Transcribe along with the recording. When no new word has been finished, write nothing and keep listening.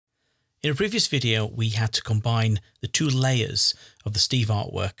In a previous video, we had to combine the two layers of the Steve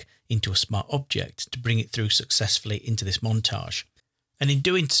artwork into a smart object to bring it through successfully into this montage. And in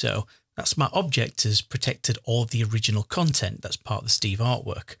doing so, that smart object has protected all of the original content that's part of the Steve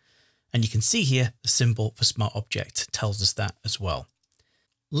artwork. And you can see here the symbol for smart object tells us that as well.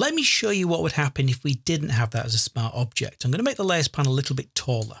 Let me show you what would happen if we didn't have that as a smart object. I'm going to make the layers panel a little bit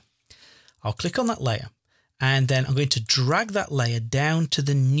taller. I'll click on that layer. And then I'm going to drag that layer down to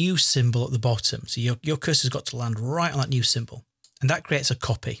the new symbol at the bottom. So your cursor's got to land right on that new symbol. And that creates a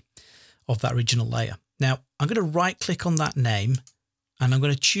copy of that original layer. Now, I'm going to right click on that name and I'm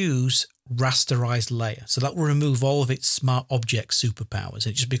going to choose rasterized layer. So that will remove all of its smart object superpowers.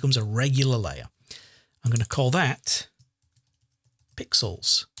 It just becomes a regular layer. I'm going to call that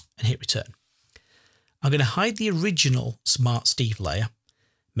pixels and hit return. I'm going to hide the original smart Steve layer.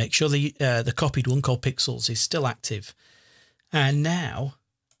 Make sure the copied one called Pixels is still active. And now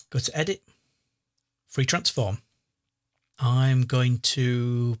go to Edit, Free Transform. I'm going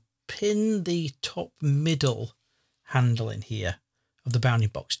to pin the top middle handle in here of the bounding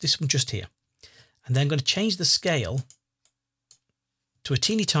box, this one just here. And then I'm going to change the scale to a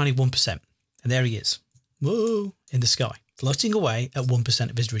teeny tiny 1%. And there he is, whoa, in the sky, floating away at 1%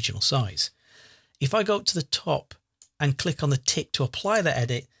 of his original size. If I go up to the top and click on the tick to apply that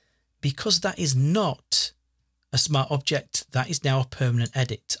edit, because that is not a smart object, that is now a permanent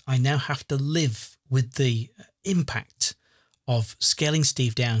edit. I now have to live with the impact of scaling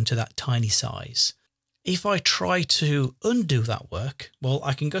Steve down to that tiny size. If I try to undo that work, well,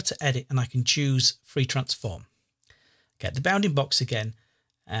 I can go to Edit and I can choose Free Transform. Get the bounding box again.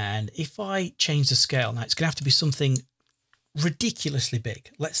 And if I change the scale, now it's going to have to be something ridiculously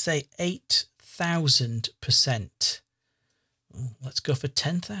big. Let's say 8,000%. Let's go for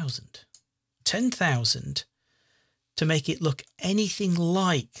 10,000. 10,000 to make it look anything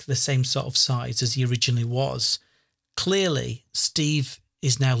like the same sort of size as he originally was. Clearly, Steve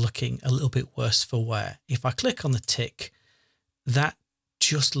is now looking a little bit worse for wear. If I click on the tick, that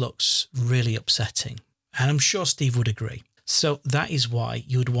just looks really upsetting. And I'm sure Steve would agree. So that is why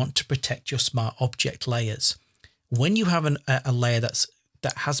you would want to protect your smart object layers. When you have a layer that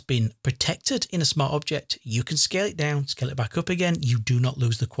has been protected in a smart object, you can scale it down, scale it back up again. You do not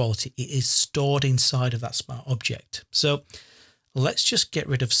lose the quality. It is stored inside of that smart object. So let's just get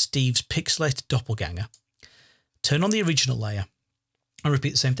rid of Steve's pixelated doppelganger, turn on the original layer and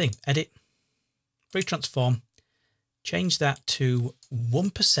repeat the same thing. Edit, Free Transform, change that to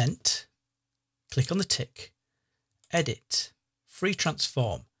 1%, click on the tick, Edit, Free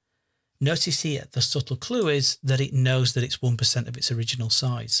Transform. Notice here, the subtle clue is that it knows that it's 1% of its original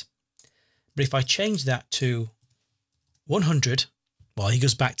size. But if I change that to 100, well, he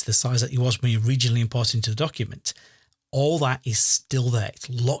goes back to the size that he was when he originally imported into the document. All that is still there. It's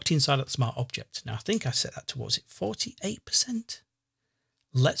locked inside of the smart object. Now, I think I set that to, what was it, 48%?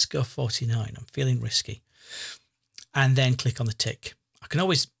 Let's go 49. I'm feeling risky. And then click on the tick. I can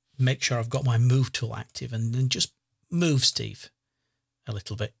always make sure I've got my move tool active and then just move Steve a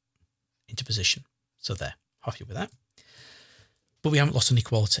little bit into position. So there, happy with that. But we haven't lost any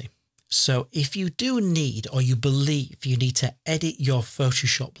quality. So if you do need, or you believe you need to edit your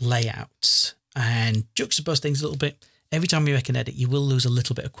Photoshop layouts and juxtapose things a little bit, every time you make an edit, you will lose a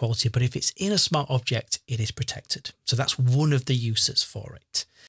little bit of quality. But if it's in a smart object, it is protected. So that's one of the uses for it.